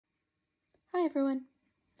Hi everyone.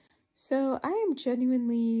 So I am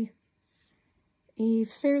genuinely a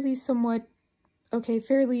fairly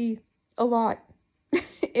a lot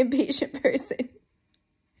impatient person.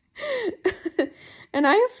 And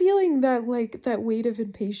I am feeling that that weight of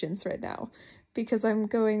impatience right now because I'm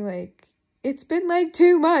going it's been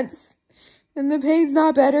 2 months and the pain's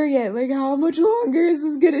not better yet. How much longer is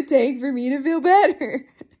this gonna take for me to feel better?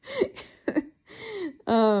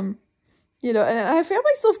 And I found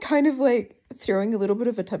myself kind of throwing a little bit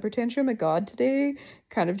of a temper tantrum at God today,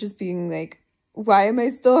 kind of just being why am I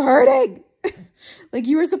still hurting?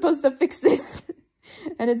 You were supposed to fix this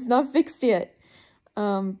and it's not fixed yet.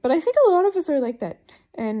 But I think a lot of us are like that.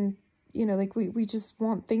 And, we just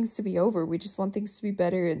want things to be over. We just want things to be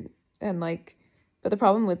better. But the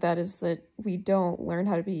problem with that is that we don't learn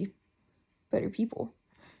how to be better people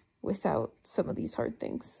without some of these hard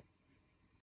things.